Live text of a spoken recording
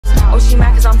she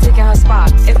mad cause I'm taking her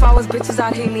spot. If I was bitches,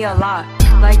 I'd hate me a lot.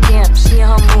 Like damn, she in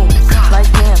her mood.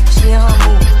 Like damn, she in her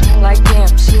mood. Like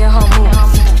damn, she in her mood.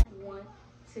 1,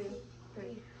 2,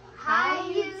 3. Hi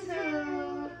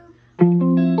YouTube.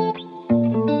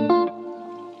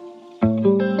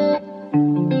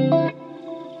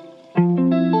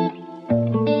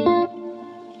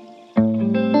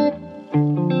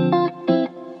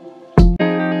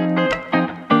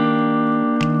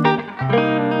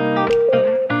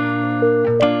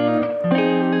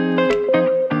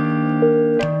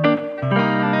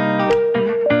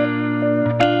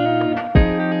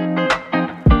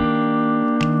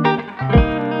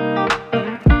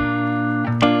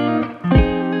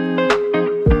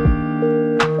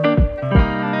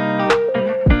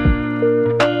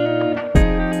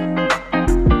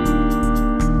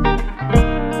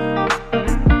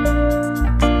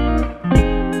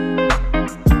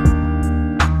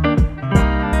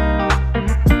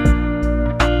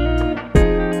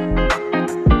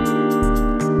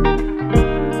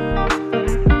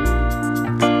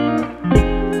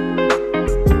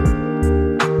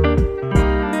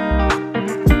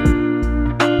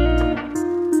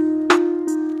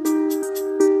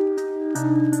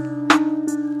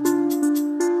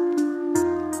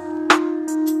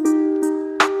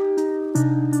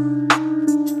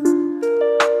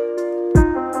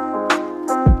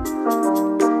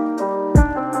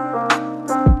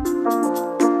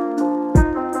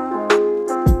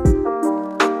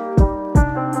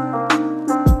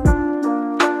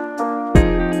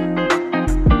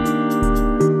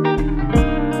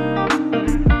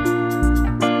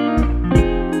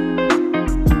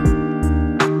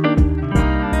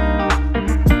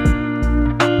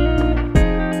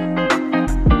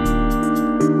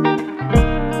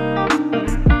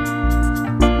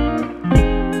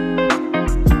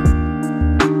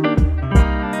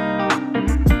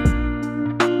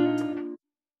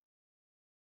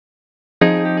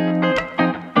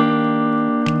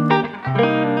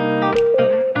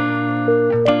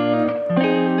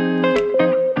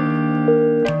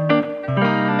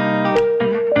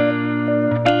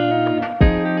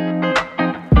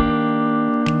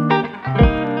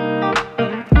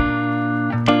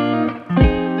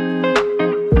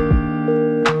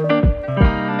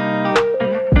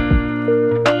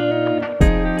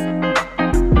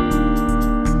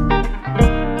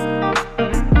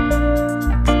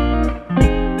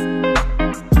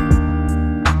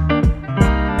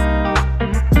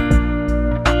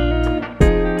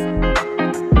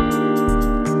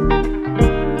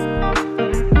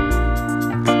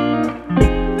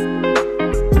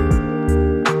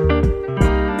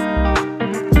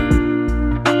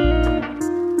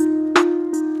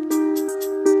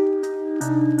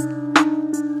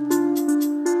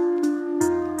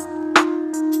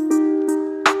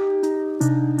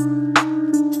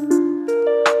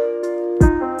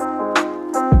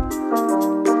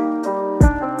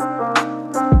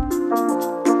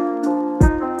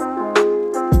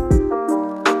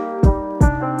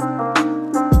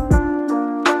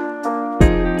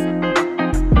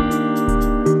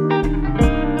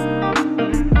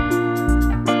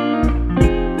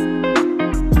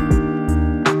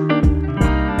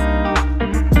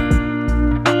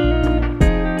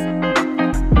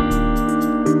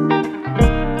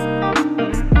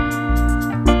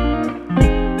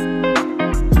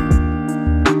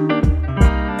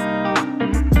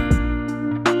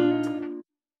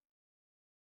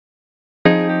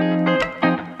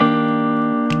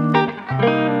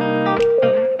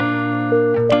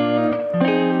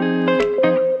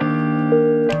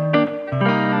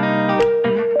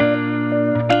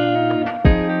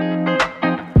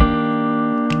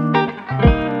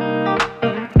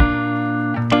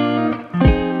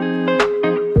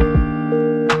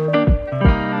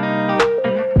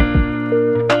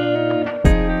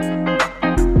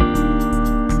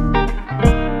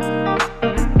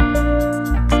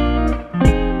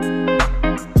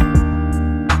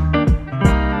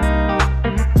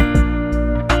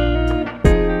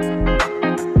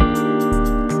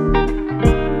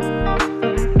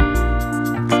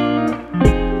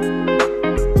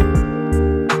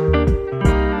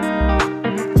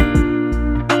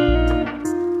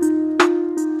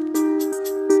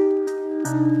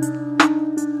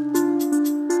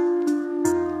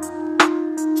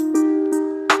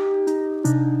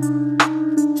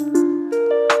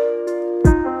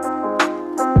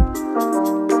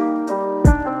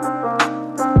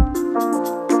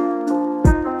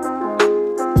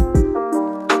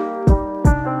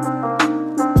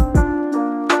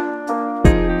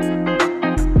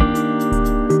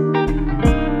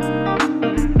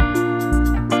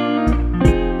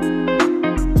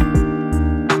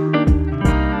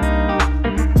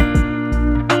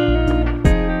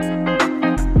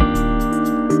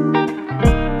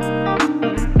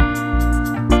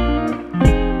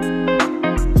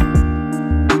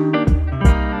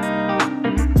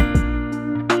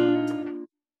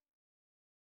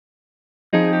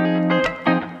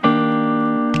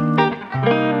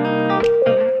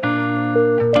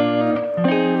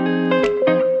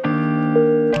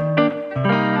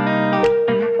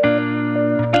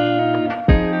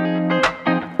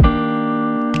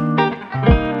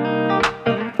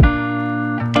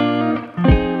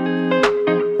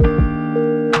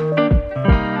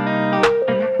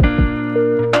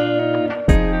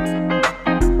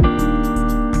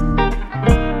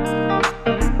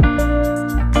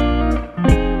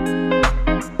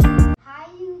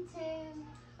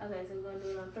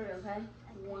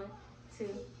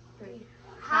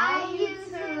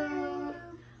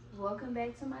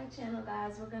 my channel,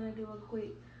 guys. We're gonna do a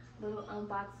quick little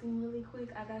unboxing really quick.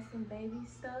 I got some baby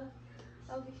stuff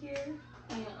over here,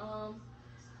 and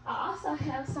I also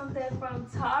have something from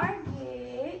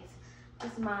Target.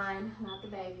 It's mine, not the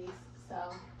baby's.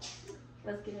 So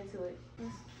let's get into it.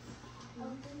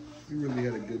 You really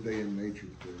had a good day in nature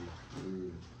today.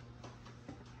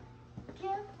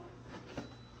 Careful.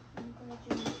 I'm glad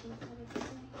you had a good day.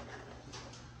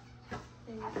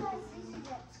 I thought this is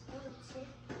at school too.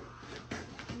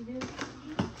 You do?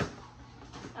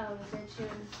 Oh, is that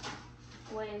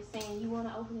your way of saying you want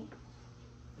to open it?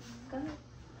 Go ahead.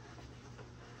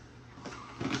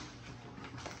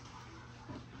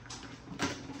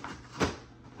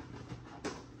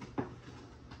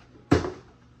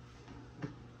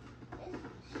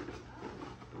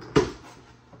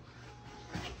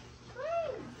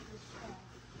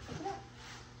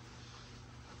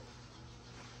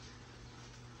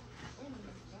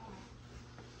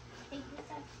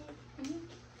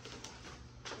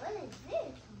 What is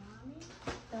this, Mommy?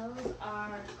 Those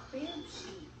are crib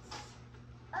sheets.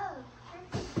 Oh,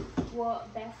 Well,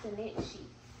 bassinet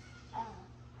sheets oh.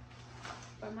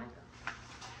 for Micah.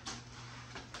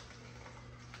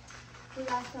 We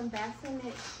got some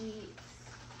bassinet sheets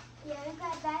Yeah, we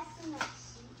got bassinet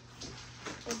sheets.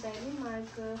 for baby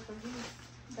Micah for his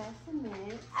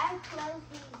bassinet. I closed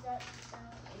these up so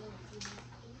it would be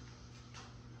easy.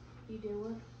 You do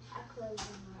what? I closed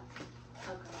them up.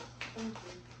 Okay, thank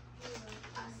you.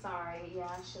 Sorry, yeah,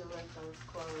 I should have left those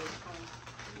closed.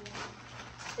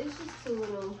 It's just two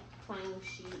little plain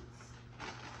sheets.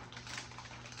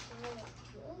 Oh,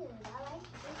 good. I like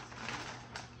this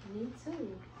one. Me too.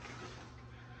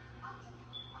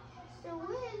 So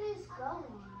where did this go on?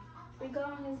 We go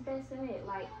on his bassinet,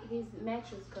 like his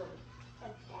mattress cover.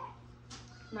 Like that.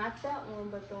 Not that one,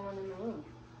 but the one in the room.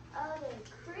 Oh, the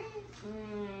crib.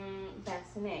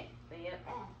 Bassinet. Yep.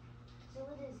 Ah. So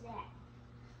what is that?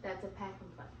 That's a pack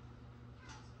and play.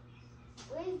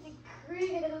 Where's the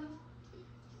crib?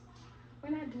 We're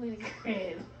not doing a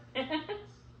crib. I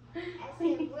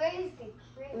said, where's the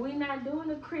crib? We're not doing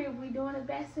a crib. We're doing a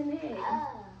bassinet.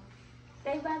 Oh.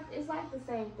 It's like the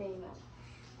same thing though.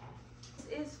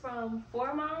 It's from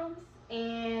Four Moms,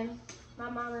 and my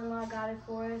mom-in-law got it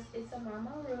for us. It's a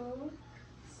mama room.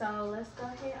 So let's go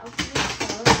ahead and open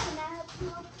this up. Can I help you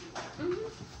open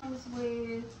it? Comes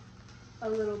with a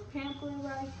little pamphlet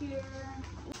right here.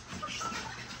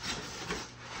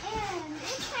 And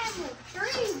it came with 3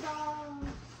 balls.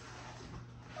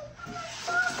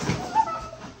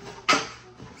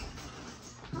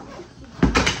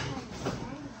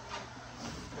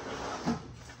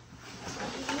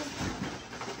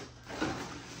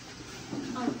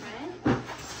 Okay.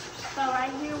 So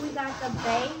right here we got the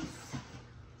base.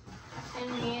 And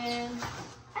then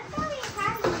I thought we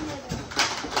had one of them.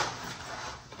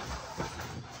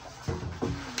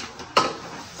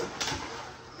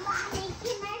 Mommy,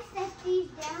 can I set these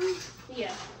down?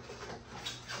 yeah.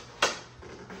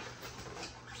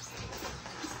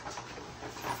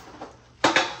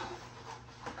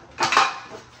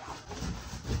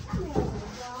 Come here, little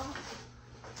doll.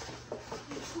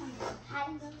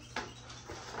 Hiding those.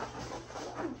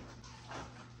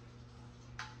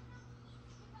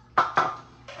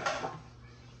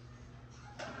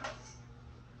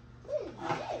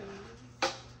 What is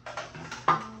this?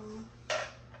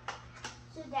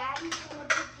 So Daddy's gonna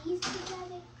put these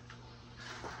together?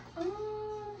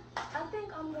 I think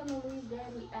I'm gonna leave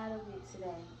Daddy out of it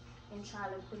today and try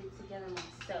to put it together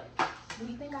myself. Do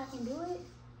you think I can do it?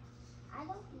 I don't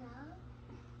know.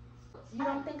 You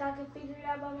don't think I can figure it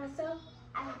out by myself?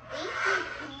 I think you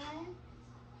can.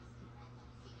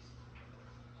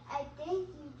 I think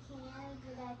you can,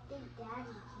 but I think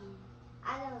Daddy can.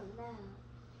 I don't know.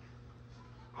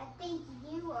 I think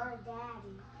you or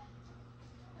Daddy.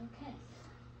 Okay.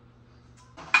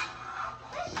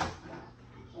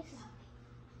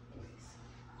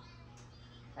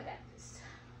 I got this.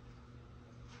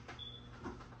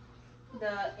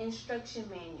 The instruction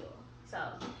manual. So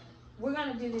we're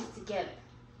gonna do this together.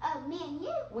 Oh, man,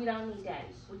 you? We don't need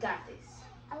Daddy. We got this.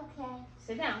 Okay.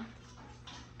 Sit down.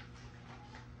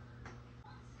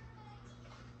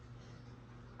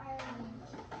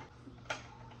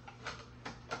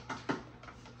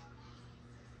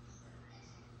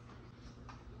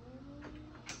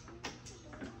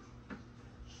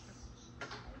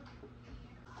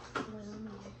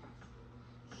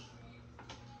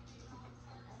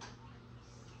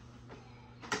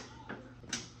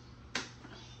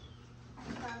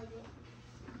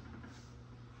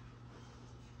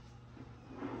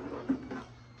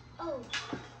 Oh,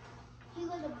 you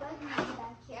got a button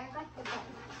back here. I got the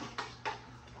button.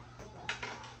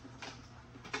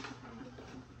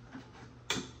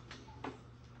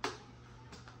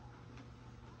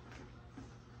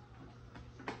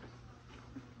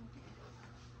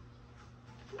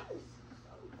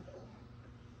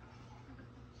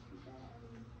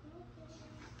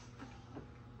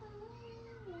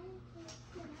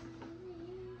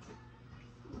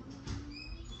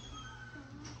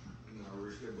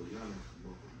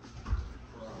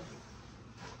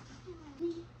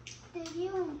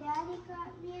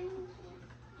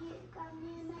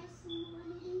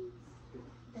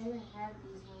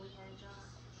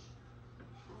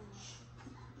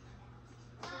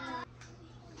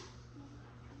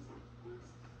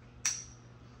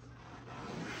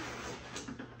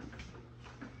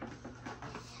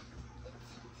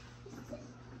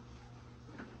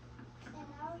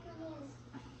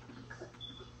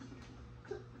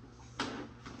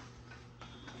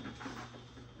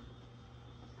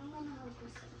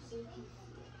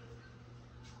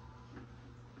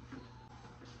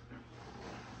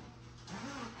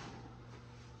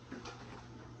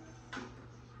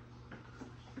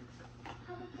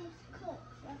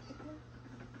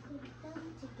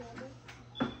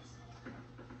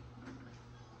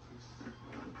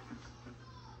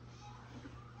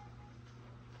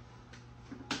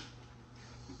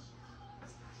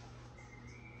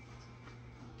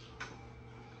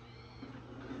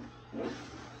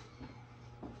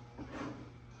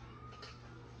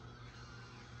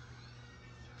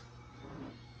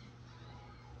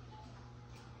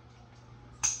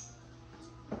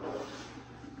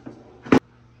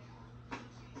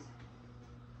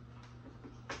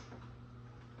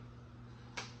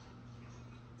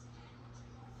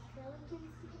 can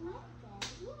see Micah.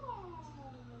 Yay!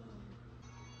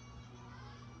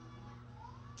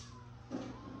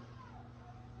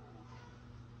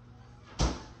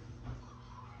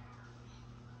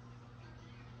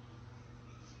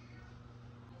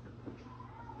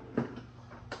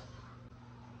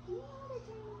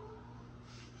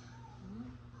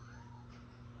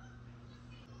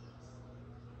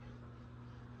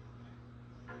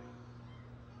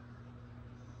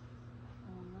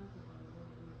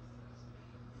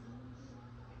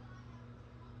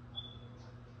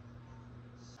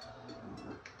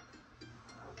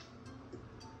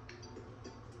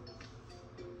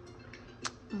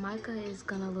 Micah is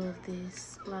gonna love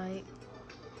this. Like,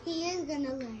 He is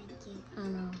gonna like it. I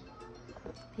know.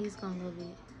 He's gonna love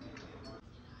it.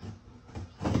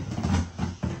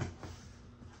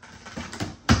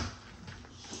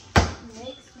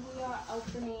 Next, we are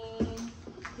opening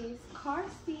his car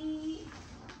seat.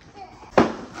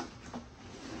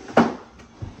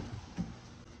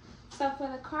 So for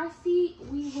the car seat,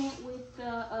 we went with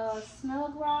the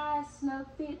Snug Ride Snug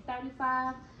Fit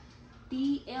 35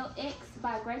 DLX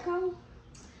by Graco.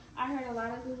 I heard a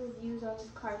lot of good reviews on this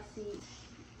car seat.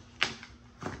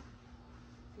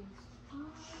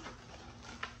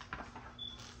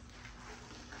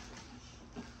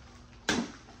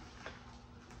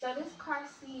 So this car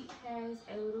seat has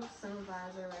a little sun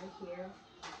visor right here.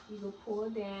 You can pull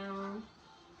down.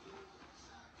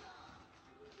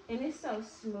 And it's so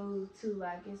smooth too,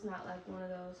 like it's not like one of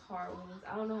those hard ones.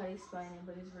 I don't know how to explain it,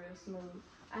 but it's real smooth.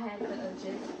 I had to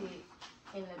adjust it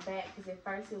in the back because at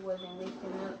first it wasn't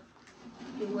lifting up.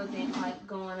 It wasn't like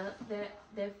going up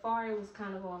that far. It was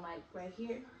kind of going like right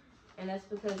here. And that's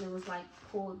because it was like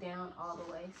pulled down all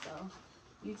the way. So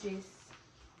you just,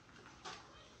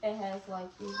 it has like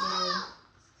these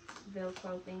little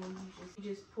Velcro things. You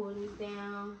just pull this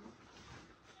down,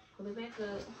 pull it back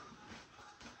up.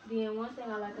 Then one thing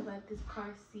I like about this car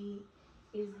seat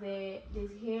is that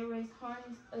this headrest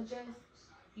harness adjusts.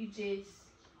 You just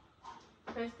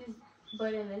press this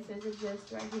button that says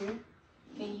adjust right here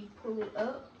and you pull it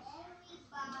up,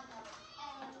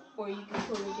 or you can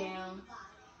pull it down.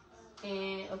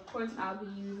 And of course I'll be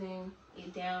using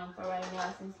it down for right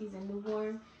now since he's a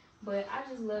newborn. But I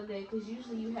just love that because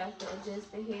usually you have to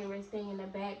adjust the headrest thing in the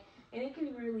back and it can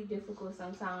be really difficult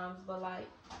sometimes, but like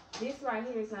this right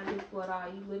here is not difficult at all.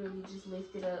 You literally just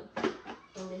lift it up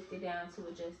and lift it down to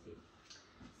adjust it.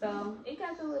 So it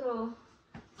got the little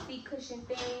seat cushion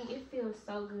thing. It feels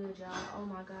so good, y'all. Oh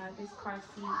my God, this car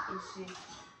seat is just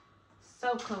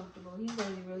so comfortable. He's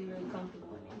gonna be really, really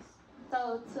comfortable in this.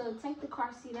 So to take the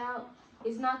car seat out,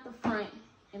 it's not the front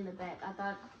and the back. I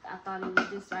thought it was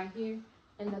this right here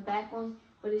and the back one,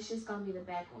 but it's just gonna be the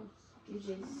back one. You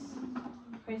just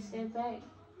press that back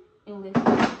and lift it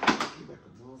up.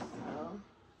 So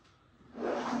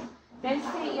that's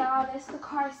it, y'all. That's the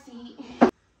car seat.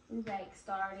 We back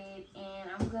started, and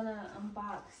I'm gonna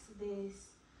unbox this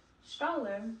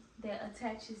stroller that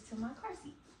attaches to my car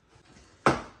seat.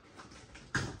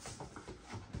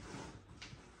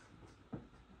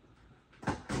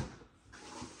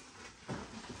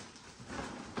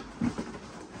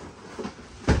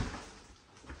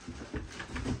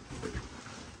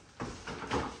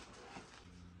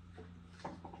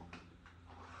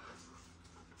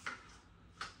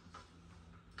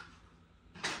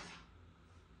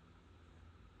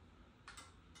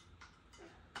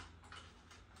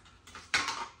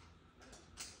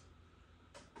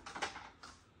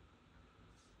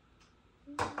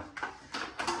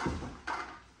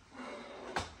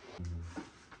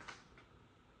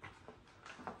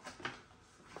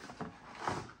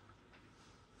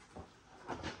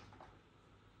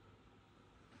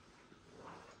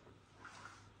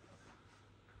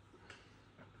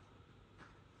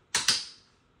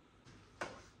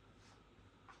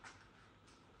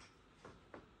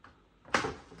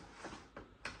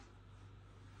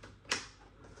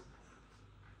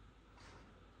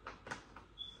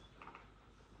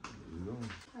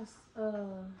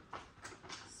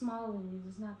 Small it is.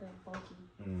 It's not that bulky.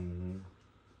 Mm-hmm.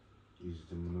 Easy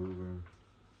to maneuver.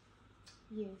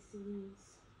 Yes, it is.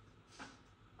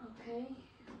 Okay.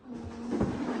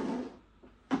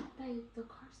 Babe, the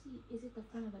car seat, is it the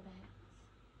front or the back?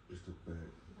 It's the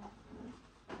back.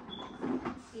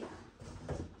 Yeah.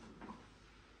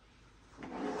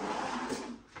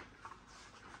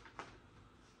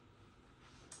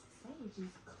 Sage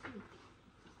is click.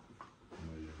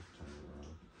 Oh, yeah, turn around.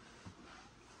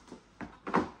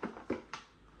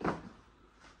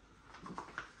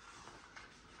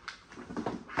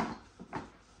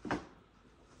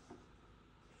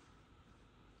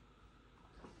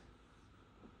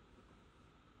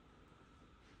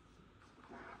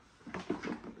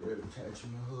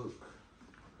 attachment hook.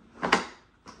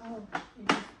 Oh,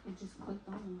 it just clicked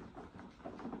on.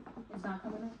 It's not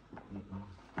coming up?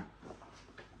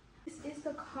 This is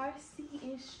the car seat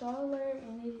installer,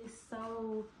 and it is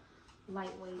so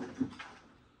lightweight.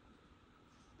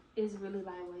 It's really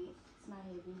lightweight. It's not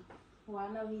heavy. Well,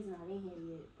 I know he's not in here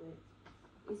yet, but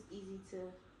it's easy to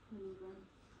maneuver.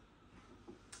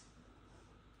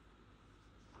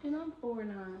 And I'm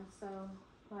 4'9", so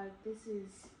like this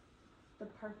is the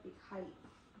perfect height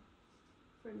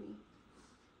for me.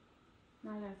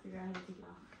 Now I gotta figure out how to take it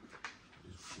off.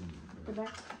 The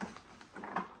back.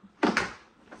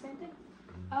 Same thing?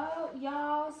 Oh,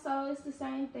 y'all, so it's the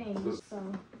same thing. So.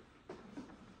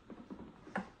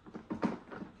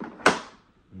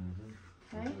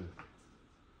 Okay.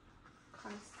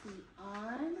 Car seat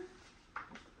on.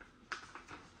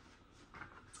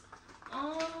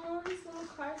 Oh, this little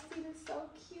car seat is so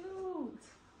cute.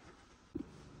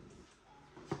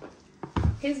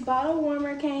 His bottle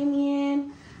warmer came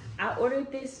in. I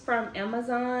ordered this from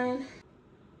Amazon.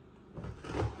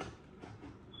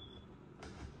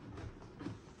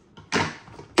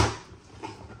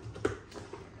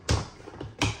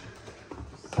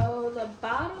 So the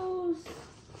bottles,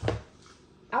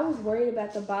 I was worried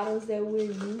about the bottles that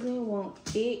we're using won't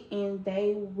fit, and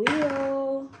they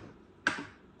will.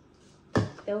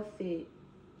 They'll fit.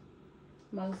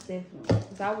 Most definitely.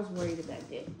 Because I was worried about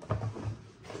that.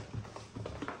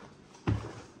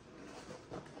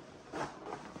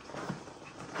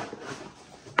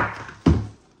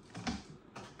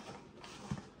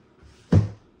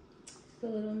 The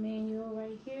little manual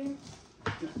right here.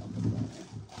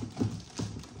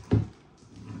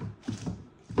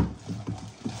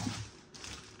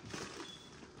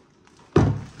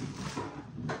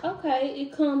 Okay,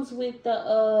 it comes with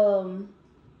the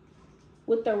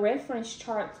reference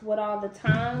charts with all the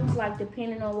times, like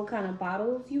depending on what kind of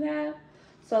bottles you have.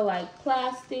 So like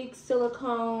plastic,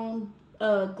 silicone,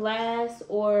 glass,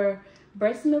 or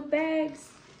breast milk bags.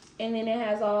 And then it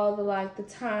has all the like the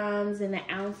times and the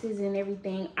ounces and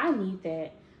everything. I need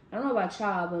that. I don't know about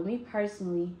y'all, but me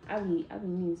personally, I've been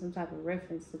needing some type of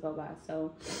reference to go by.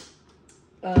 So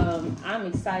I'm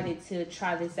excited to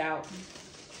try this out.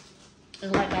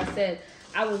 And like I said,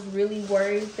 I was really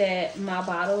worried that my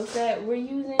bottles that we're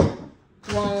using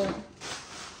won't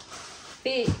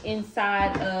fit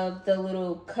inside of the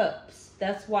little cups.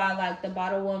 That's why like the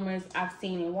bottle warmers I've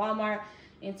seen in Walmart,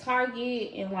 in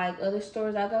Target, and like other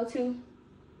stores I go to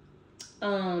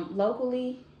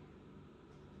locally,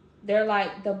 they're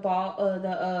like the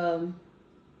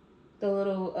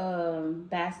little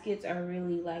baskets are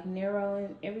really like narrow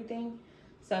and everything.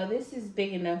 So this is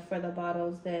big enough for the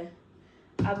bottles that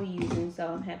I'll be using, so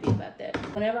I'm happy about that.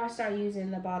 Whenever I start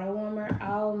using the bottle warmer,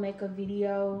 I'll make a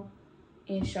video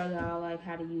and show y'all like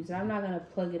how to use it. I'm not gonna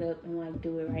plug it up and like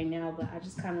do it right now, but I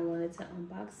just kind of wanted to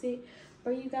unbox it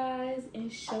for you guys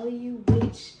and show you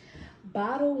which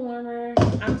bottle warmer.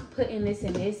 I'm putting this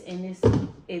in this, and this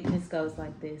goes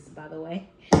like this, by the way.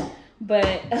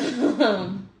 But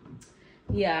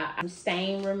yeah,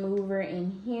 stain remover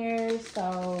in here.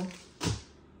 So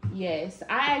yes,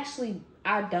 I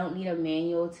don't need a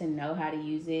manual to know how to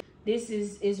use it. This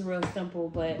is real simple,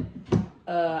 but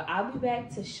I'll be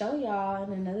back to show y'all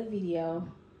in another video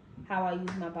how I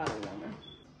use my bottle warmer.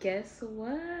 Guess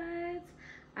what?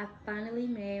 I finally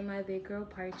made my big girl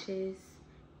purchase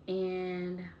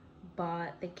and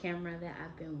bought the camera that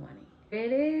I've been wanting. Here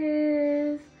it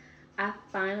is. I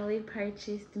finally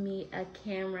purchased me a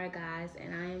camera, guys,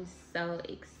 and I am so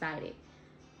excited.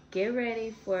 Get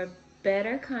ready for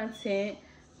better content,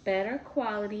 better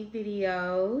quality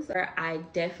videos, where I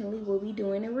definitely will be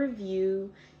doing a review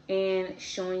and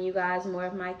showing you guys more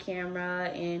of my camera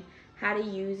and how to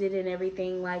use it and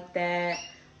everything like that.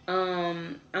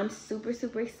 I'm super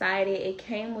excited. It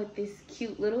came with this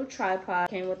cute little tripod,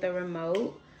 came with a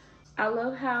remote. I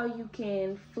love how you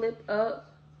can flip up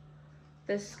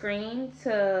the screen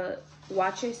to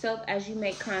watch yourself as you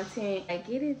make content. I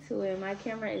get into it. My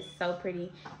camera is so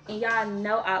pretty, and y'all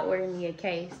know I ordered me a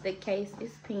case. The case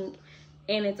is pink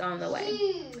and it's on the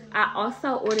way. I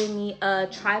also ordered me a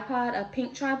tripod, a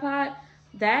pink tripod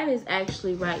that is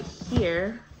actually right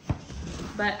here,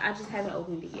 but I just haven't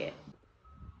opened it yet.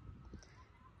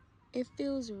 It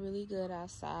feels really good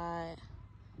outside.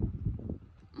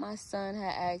 My son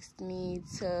had asked me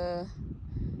to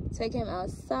take him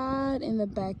outside in the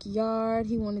backyard.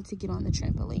 He wanted to get on the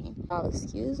trampoline. I'll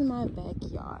excuse my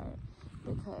backyard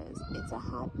because it's a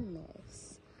hot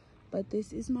mess. But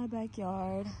this is my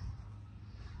backyard.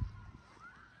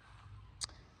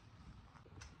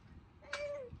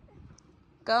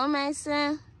 Go,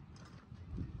 Mason.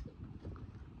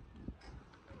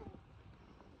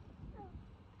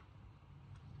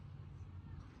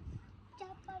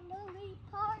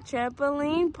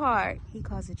 Trampoline park. He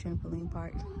calls it trampoline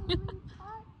park.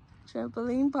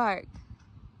 Trampoline park.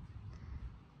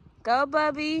 Go,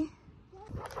 Bubby.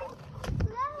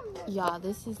 Y'all,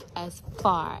 this is as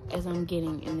far as I'm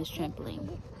getting in this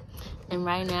trampoline. And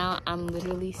right now, I'm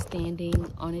literally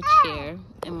standing on a chair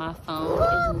and my phone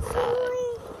is inside.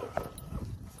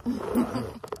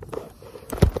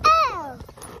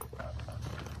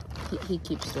 He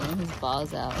keeps throwing his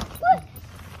balls out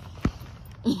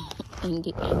and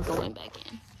going back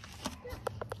in.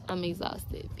 I'm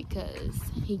exhausted because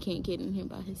he can't get in here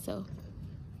by himself.